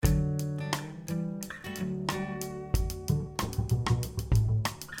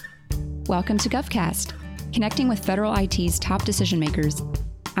Welcome to GovCast, connecting with federal IT's top decision makers.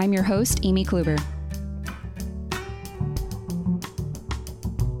 I'm your host, Amy Kluber.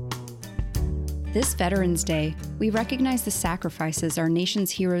 This Veterans Day, we recognize the sacrifices our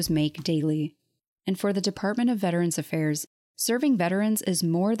nation's heroes make daily. And for the Department of Veterans Affairs, serving veterans is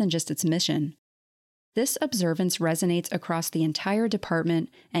more than just its mission. This observance resonates across the entire department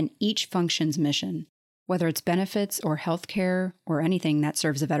and each function's mission, whether it's benefits or healthcare or anything that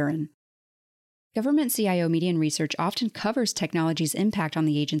serves a veteran. Government CIO Median Research often covers technology's impact on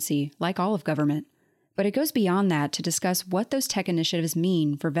the agency, like all of government, but it goes beyond that to discuss what those tech initiatives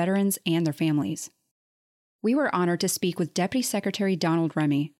mean for veterans and their families. We were honored to speak with Deputy Secretary Donald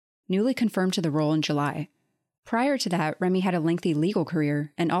Remy, newly confirmed to the role in July. Prior to that, Remy had a lengthy legal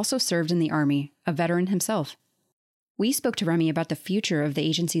career and also served in the Army, a veteran himself. We spoke to Remy about the future of the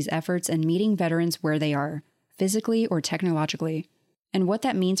agency's efforts in meeting veterans where they are, physically or technologically, and what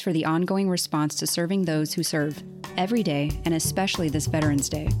that means for the ongoing response to serving those who serve, every day and especially this Veterans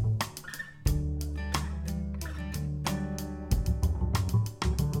Day.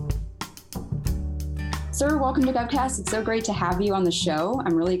 Sir, welcome to GovCast. It's so great to have you on the show.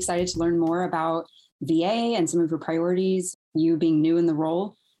 I'm really excited to learn more about VA and some of your priorities, you being new in the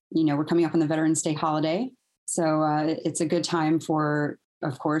role. You know, we're coming up on the Veterans Day holiday, so it's a good time for,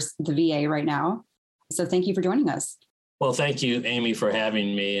 of course, the VA right now. So thank you for joining us. Well, thank you, Amy, for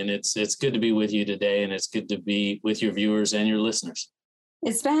having me. And it's good to be with you today, and it's good to be with your viewers and your listeners.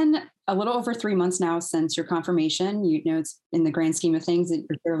 It's been a little over 3 months now since your confirmation. You know, it's in the grand scheme of things that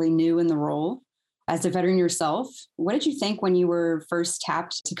you're fairly new in the role. As a veteran yourself, what did you think when you were first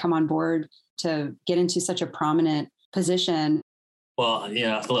tapped to come on board to get into such a prominent position? Well,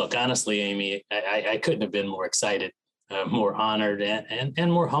 look, honestly, Amy, I couldn't have been more excited, more honored,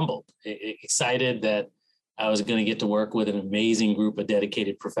 and more humbled. Excited that I was going to get to work with an amazing group of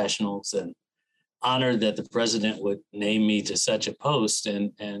dedicated professionals, and honored that the president would name me to such a post,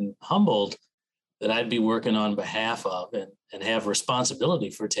 and humbled that I'd be working on behalf of and have responsibility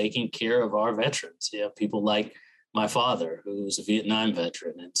for taking care of our veterans. People like my father, who's a Vietnam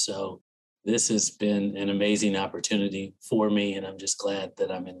veteran. And so this has been an amazing opportunity for me, and I'm just glad that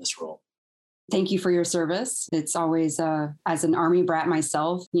I'm in this role. Thank you for your service. It's always, as an Army brat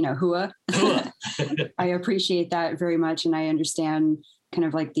myself, hua. I appreciate that very much. And I understand kind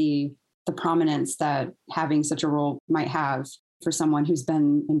of like the prominence that having such a role might have for someone who's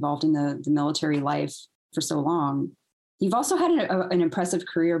been involved in the military life for so long. You've also had an impressive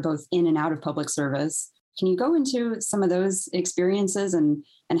career both in and out of public service. Can you go into some of those experiences and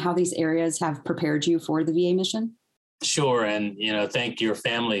how these areas have prepared you for the VA mission? Sure. And, thank your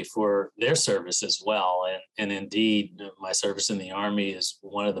family for their service as well. And indeed, my service in the Army is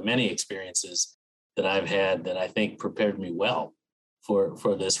one of the many experiences that I've had that I think prepared me well for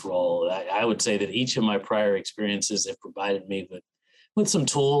this role. I would say that each of my prior experiences have provided me with some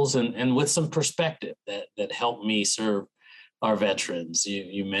tools and with some perspective that helped me serve our veterans.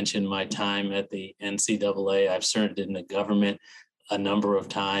 You mentioned my time at the NCAA. I've served in the government a number of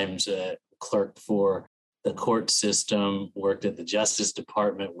times, clerked for the court system, worked at the Justice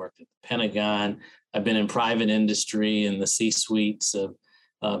Department, worked at the Pentagon. I've been in private industry in the C-suites of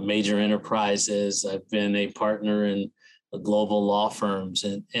major enterprises. I've been a partner in global law firms.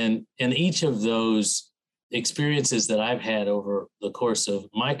 And each of those experiences that I've had over the course of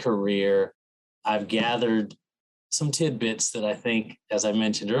my career, I've gathered some tidbits that I think, as I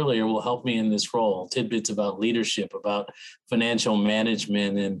mentioned earlier, will help me in this role. Tidbits about leadership, about financial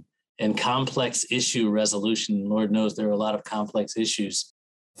management, and complex issue resolution. Lord knows there are a lot of complex issues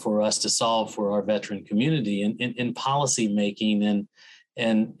for us to solve for our veteran community, and in policy making,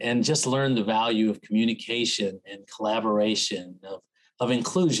 and just learn the value of communication and collaboration, of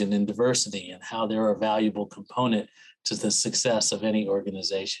inclusion and diversity, and how they're a valuable component to the success of any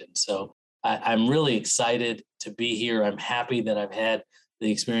organization. So I'm really excited to be here. I'm happy that I've had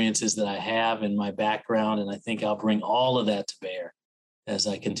the experiences that I have in my background, and I think I'll bring all of that to bear as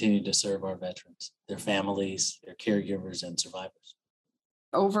I continue to serve our veterans, their families, their caregivers, and survivors.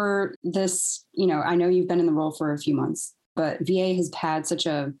 Over this, I know you've been in the role for a few months, but VA has had such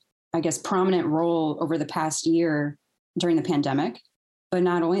a, prominent role over the past year during the pandemic. But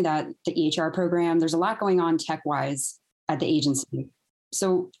not only that, the EHR program, there's a lot going on tech-wise at the agency.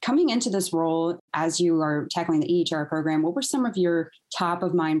 So coming into this role, as you are tackling the EHR program, what were some of your top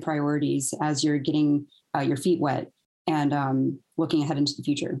of mind priorities as you're getting your feet wet and looking ahead into the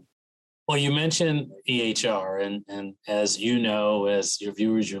future? Well, you mentioned EHR, and as you know, as your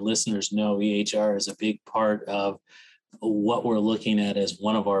viewers, your listeners know, EHR is a big part of what we're looking at as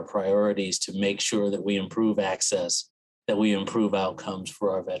one of our priorities to make sure that we improve access that we improve outcomes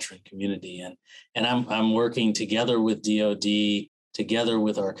for our veteran community. And I'm working together with DoD, together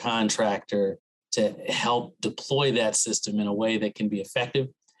with our contractor, to help deploy that system in a way that can be effective,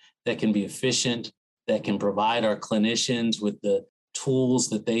 that can be efficient, that can provide our clinicians with the tools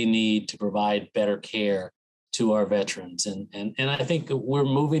that they need to provide better care to our veterans. And I think we're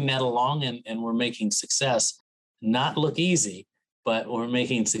moving that along, and we're making success not look easy, but we're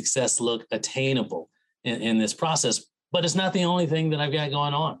making success look attainable in this process. But it's not the only thing that I've got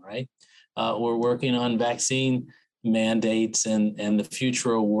going on, right? We're working on vaccine mandates and the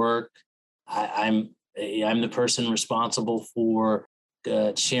future of work. I'm the person responsible for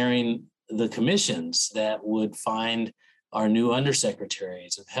chairing the commissions that would find our new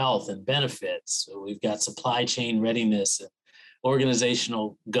undersecretaries of health and benefits. So we've got supply chain readiness and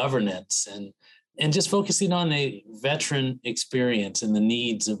organizational governance, and just focusing on a veteran experience and the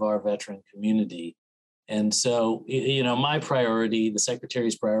needs of our veteran community. And so, my priority, the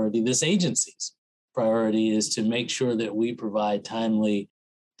secretary's priority, this agency's priority is to make sure that we provide timely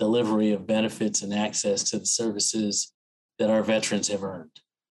delivery of benefits and access to the services that our veterans have earned,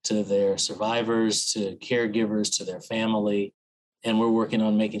 to their survivors, to caregivers, to their family. And we're working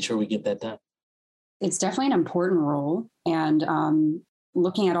on making sure we get that done. It's definitely an important role. And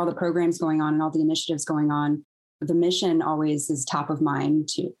looking at all the programs going on and all the initiatives going on, the mission always is top of mind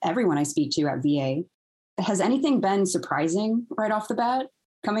to everyone I speak to at VA. Has anything been surprising right off the bat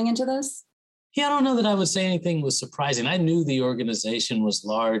coming into this? Yeah, I don't know that I would say anything was surprising. I knew the organization was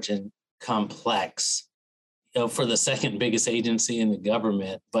large and complex, for the second biggest agency in the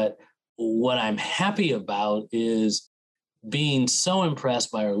government. But what I'm happy about is being so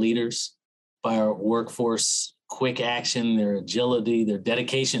impressed by our leaders, by our workforce quick action, their agility, their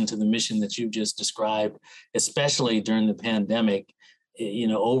dedication to the mission that you've just described, especially during the pandemic.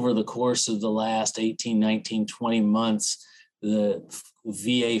 Over the course of the last 18, 19, 20 months, the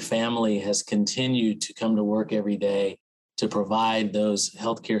VA family has continued to come to work every day to provide those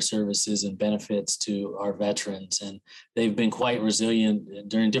healthcare services and benefits to our veterans. And they've been quite resilient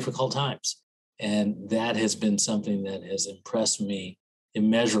during difficult times. And that has been something that has impressed me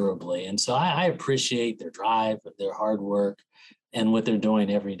immeasurably. And so I appreciate their drive, their hard work, and what they're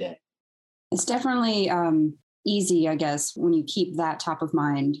doing every day. It's definitely easy, I guess, when you keep that top of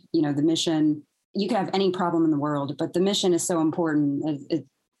mind. The mission, you could have any problem in the world, but the mission is so important.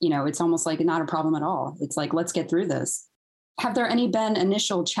 It's almost like not a problem at all. It's like, let's get through this. Have there been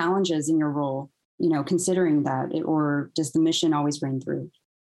initial challenges in your role, considering that, or does the mission always ring through?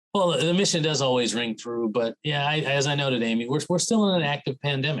 Well, the mission does always ring through, but yeah, as I noted, Amy, we're still in an active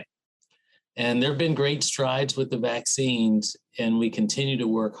pandemic. And there have been great strides with the vaccines, and we continue to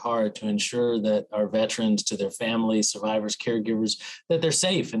work hard to ensure that our veterans, to their families, survivors, caregivers, that they're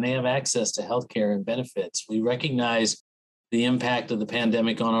safe and they have access to healthcare and benefits. We recognize the impact of the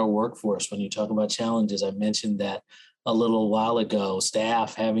pandemic on our workforce. When you talk about challenges, I mentioned that a little while ago,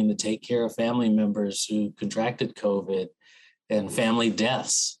 staff having to take care of family members who contracted COVID and family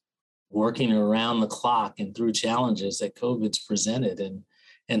deaths, working around the clock and through challenges that COVID's presented.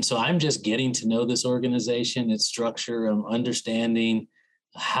 And so I'm just getting to know this organization, its structure. I'm understanding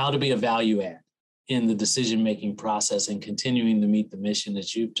how to be a value add in the decision-making process and continuing to meet the mission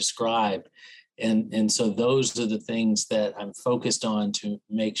that you've described. And so those are the things that I'm focused on to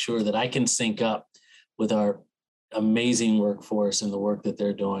make sure that I can sync up with our amazing workforce and the work that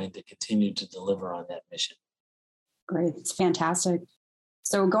they're doing to continue to deliver on that mission. Great. It's fantastic.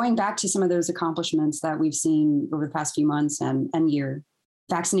 So going back to some of those accomplishments that we've seen over the past few months and year,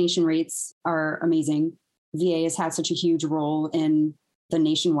 vaccination rates are amazing. VA has had such a huge role in the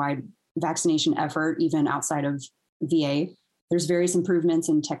nationwide vaccination effort, even outside of VA. There's various improvements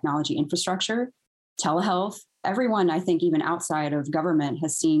in technology infrastructure, telehealth. Everyone, I think, even outside of government,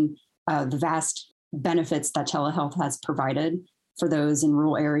 has seen the vast benefits that telehealth has provided for those in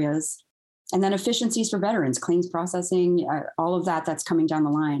rural areas. And then efficiencies for veterans, claims processing, all of that's coming down the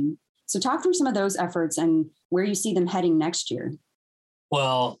line. So talk through some of those efforts and where you see them heading next year.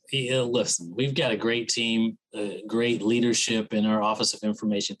 Well, listen, we've got a great team, great leadership in our Office of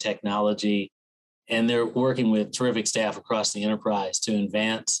Information Technology, and they're working with terrific staff across the enterprise to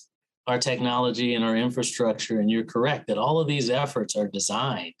advance our technology and our infrastructure. And you're correct that all of these efforts are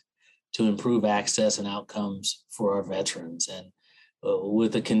designed to improve access and outcomes for our veterans. And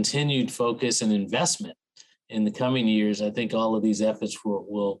with a continued focus and investment in the coming years, I think all of these efforts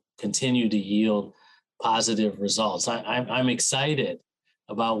will continue to yield positive results. I'm excited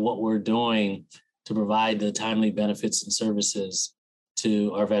about what we're doing to provide the timely benefits and services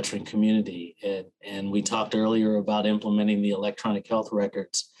to our veteran community. And we talked earlier about implementing the electronic health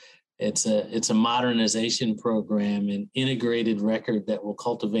records It's a modernization program, an integrated record that will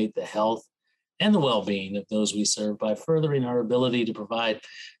cultivate the health and the well-being of those we serve by furthering our ability to provide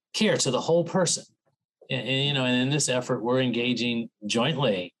care to the whole person. And in this effort, we're engaging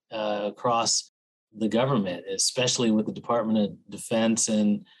jointly across the government, especially with the Department of Defense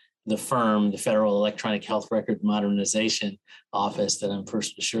and the firm, the Federal Electronic Health Record Modernization Office, that I'm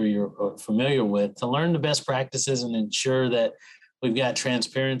sure you're familiar with, to learn the best practices and ensure that we've got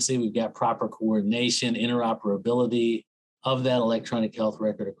transparency, we've got proper coordination, interoperability of that electronic health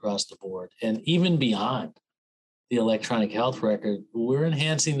record across the board. And even beyond the electronic health record, we're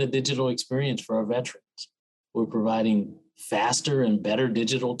enhancing the digital experience for our veterans. We're providing faster and better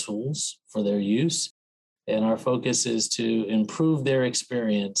digital tools for their use. And our focus is to improve their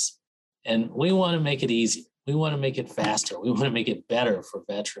experience. And we want to make it easier. We want to make it faster. We want to make it better for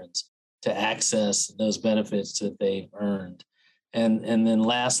veterans to access those benefits that they've earned. And then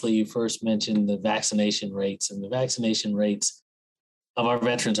lastly, you first mentioned the vaccination rates, and the vaccination rates of our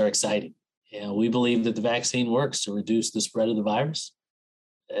veterans are exciting. We believe that the vaccine works to reduce the spread of the virus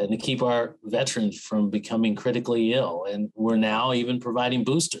and to keep our veterans from becoming critically ill. And we're now even providing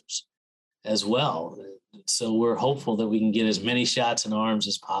boosters as well. So we're hopeful that we can get as many shots in arms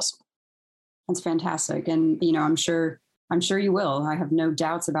as possible. That's fantastic. And, I'm sure you will. I have no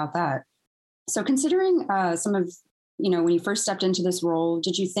doubts about that. So considering some of, when you first stepped into this role,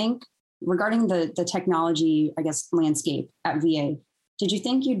 did you think, regarding the technology, landscape at VA, did you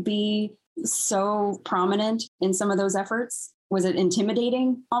think you'd be so prominent in some of those efforts? Was it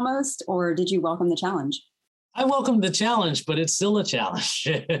intimidating almost, or did you welcome the challenge? I welcome the challenge, but it's still a challenge.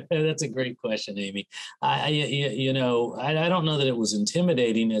 That's a great question, Amy. I don't know that it was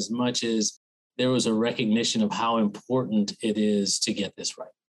intimidating as much as there was a recognition of how important it is to get this right.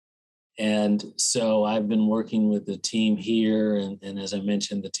 And so I've been working with the team here, and as I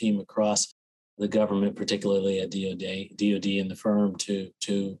mentioned, the team across the government, particularly at DoD and the firm,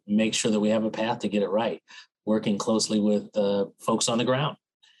 to make sure that we have a path to get it right, working closely with folks on the ground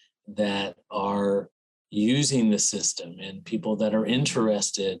that are using the system and people that are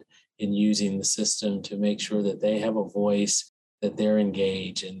interested in using the system, to make sure that they have a voice, that they're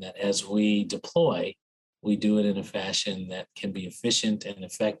engaged, and that as we deploy, we do it in a fashion that can be efficient and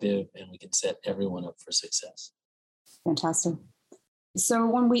effective, and we can set everyone up for success. Fantastic. So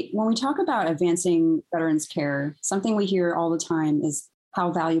when we talk about advancing veterans care, something we hear all the time is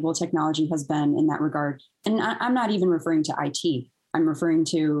how valuable technology has been in that regard. And I'm not even referring to IT. I'm referring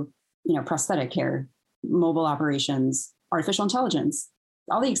to, prosthetic care, mobile operations, artificial intelligence,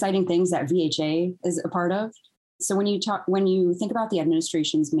 all the exciting things that VHA is a part of. So when you think about the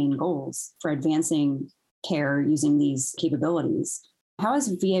administration's main goals for advancing care using these capabilities, how has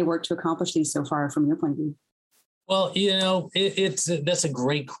VA worked to accomplish these so far from your point of view? Well, that's a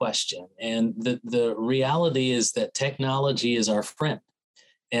great question. And the reality is that technology is our friend.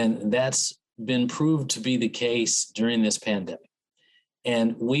 And that's been proved to be the case during this pandemic.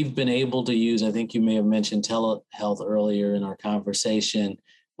 And we've been able to use, I think you may have mentioned telehealth earlier in our conversation,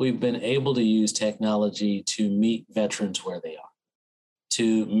 we've been able to use technology to meet veterans where they are,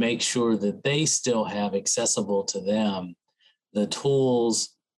 to make sure that they still have accessible to them the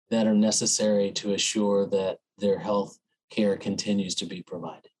tools that are necessary to assure that their health care continues to be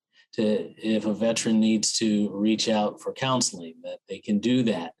provided. If a veteran needs to reach out for counseling, that they can do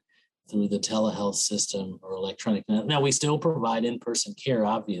that through the telehealth system or electronic. Now, we still provide in-person care,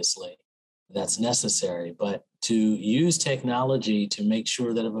 obviously, that's necessary, but to use technology to make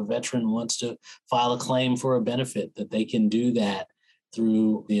sure that if a veteran wants to file a claim for a benefit, that they can do that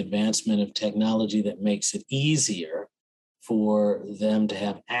through the advancement of technology that makes it easier for them to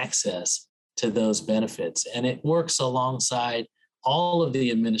have access to those benefits. And it works alongside all of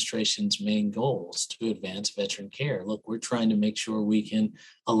the administration's main goals to advance veteran care. Look, we're trying to make sure we can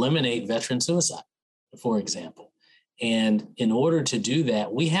eliminate veteran suicide, for example. And in order to do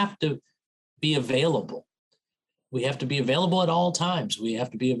that, we have to be available. We have to be available at all times. We have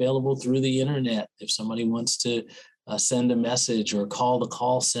to be available through the internet. If somebody wants to send a message or call the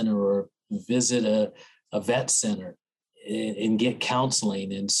call center or visit a vet center and get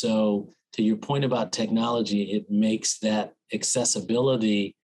counseling. And so to your point about technology, it makes that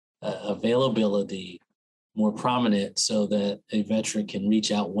accessibility, availability more prominent so that a veteran can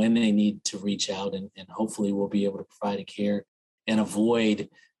reach out when they need to reach out, and hopefully we'll be able to provide a care and avoid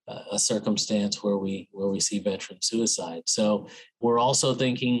a circumstance where we see veteran suicide. So we're also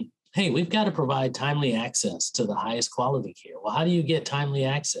thinking, hey, we've got to provide timely access to the highest quality care. Well, how do you get timely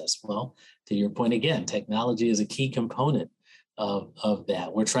access? Well, to your point again, technology is a key component of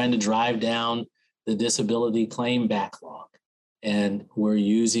that. We're trying to drive down the disability claim backlog. And we're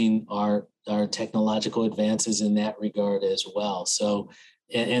using our technological advances in that regard as well. So,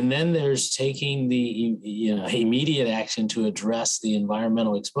 and then there's taking the immediate action to address the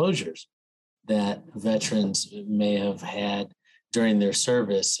environmental exposures that veterans may have had during their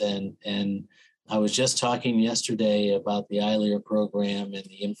service. And I was just talking yesterday about the ILEER program and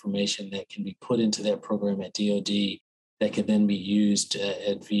the information that can be put into that program at DoD that can then be used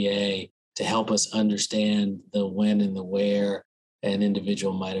at VA to help us understand the when and the where an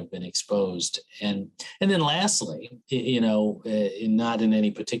individual might have been exposed. And then lastly, not in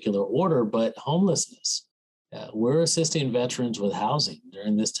any particular order, but homelessness. We're assisting veterans with housing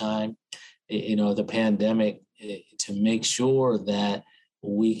during this time, the pandemic, to make sure that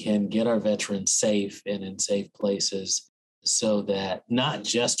we can get our veterans safe and in safe places, so that not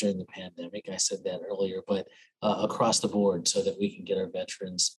just during the pandemic, I said that earlier, but across the board, so that we can get our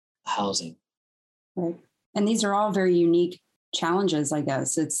veterans housing. Right. And these are all very unique challenges, I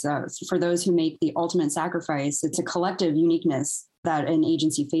guess. It's for those who make the ultimate sacrifice, it's a collective uniqueness that an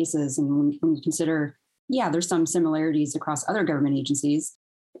agency faces. And when you consider, there's some similarities across other government agencies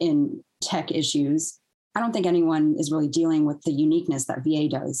in tech issues, I don't think anyone is really dealing with the uniqueness that VA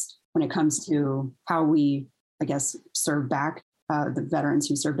does when it comes to how we, I guess, serve back the veterans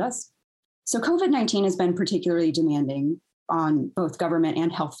who served us. So COVID-19 has been particularly demanding on both government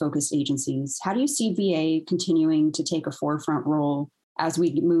and health-focused agencies. How do you see VA continuing to take a forefront role as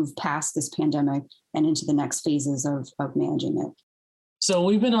we move past this pandemic and into the next phases of managing it? So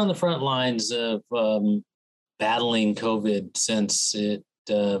we've been on the front lines of battling COVID since it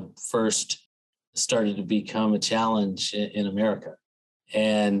first started to become a challenge in America.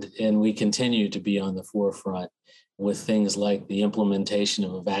 And we continue to be on the forefront with things like the implementation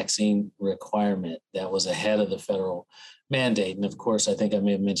of a vaccine requirement that was ahead of the federal mandate. And of course, I think I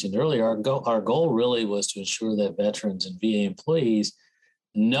may have mentioned earlier, our goal really was to ensure that veterans and VA employees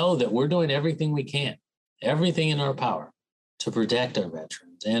know that we're doing everything we can, everything in our power, to protect our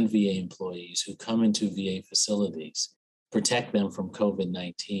veterans and VA employees who come into VA facilities, protect them from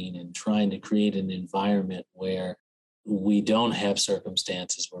COVID-19, and trying to create an environment where we don't have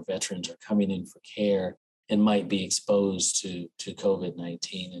circumstances where veterans are coming in for care and might be exposed to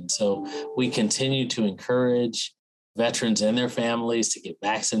COVID-19. And so we continue to encourage veterans and their families to get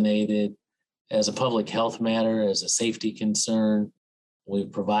vaccinated as a public health matter, as a safety concern. We're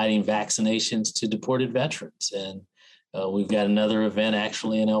providing vaccinations to deported veterans. And we've got another event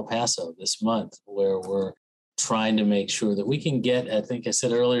actually in El Paso this month where we're trying to make sure that we can get, I think I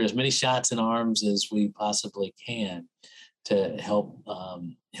said earlier, as many shots in arms as we possibly can to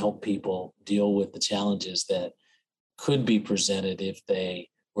help people deal with the challenges that could be presented if they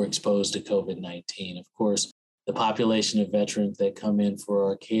were exposed to COVID-19. Of course, the population of veterans that come in for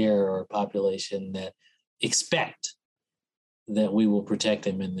our care are a population that expect that we will protect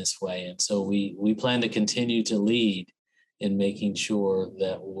them in this way. And so we plan to continue to lead in making sure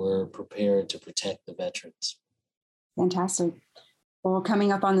that we're prepared to protect the veterans. Fantastic. Well,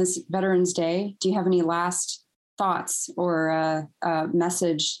 coming up on this Veterans Day, do you have any last thoughts or a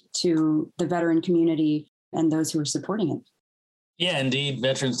message to the veteran community and those who are supporting it? Yeah, indeed.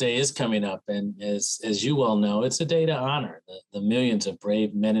 Veterans Day is coming up. And as you well know, it's a day to honor the millions of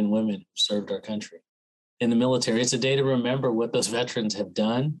brave men and women who served our country in the military. It's a day to remember what those veterans have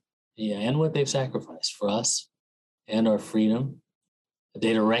done, and what they've sacrificed for us and our freedom. A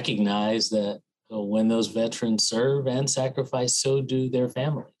day to recognize that when those veterans serve and sacrifice, so do their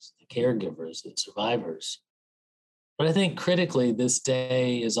families, the caregivers, the survivors. But I think critically, this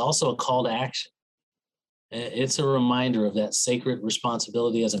day is also a call to action. It's a reminder of that sacred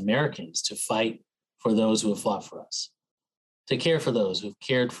responsibility as Americans to fight for those who have fought for us, to care for those who have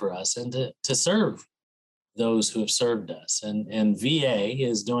cared for us, and to serve those who have served us. And VA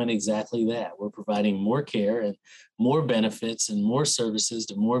is doing exactly that. We're providing more care and more benefits and more services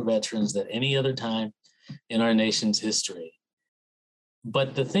to more veterans than any other time in our nation's history.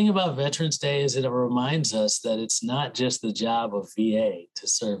 But the thing about Veterans Day is it reminds us that it's not just the job of VA to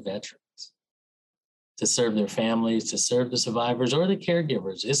serve veterans, to serve their families, to serve the survivors or the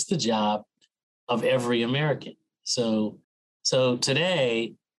caregivers. It's the job of every American. So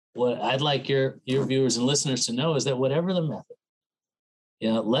today, what I'd like your viewers and listeners to know is that whatever the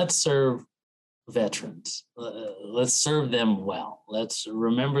method, let's serve veterans. Let's serve them well. Let's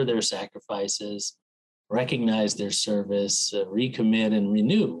remember their sacrifices, recognize their service, recommit and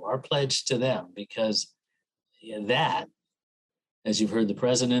renew our pledge to them, because that, as you've heard the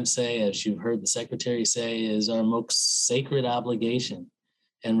president say, as you've heard the secretary say, is our most sacred obligation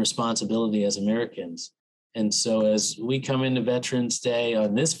and responsibility as Americans. And so as we come into Veterans Day,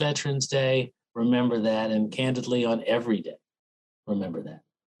 on this Veterans Day, remember that, and candidly on every day, remember that.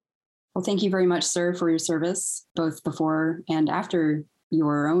 Well, thank you very much, sir, for your service, both before and after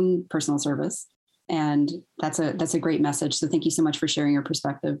your own personal service. And that's a great message. So thank you so much for sharing your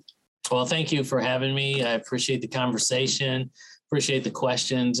perspective. Well, thank you for having me. I appreciate the conversation, appreciate the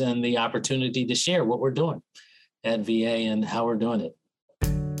questions, and the opportunity to share what we're doing at VA and how we're doing it.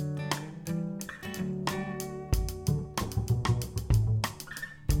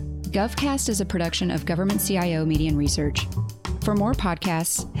 GovCast is a production of Government CIO Media and Research. For more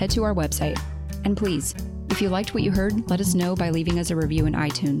podcasts, head to our website. And please, if you liked what you heard, let us know by leaving us a review in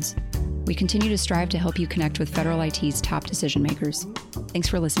iTunes. We continue to strive to help you connect with federal IT's top decision makers. Thanks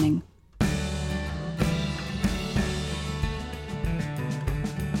for listening.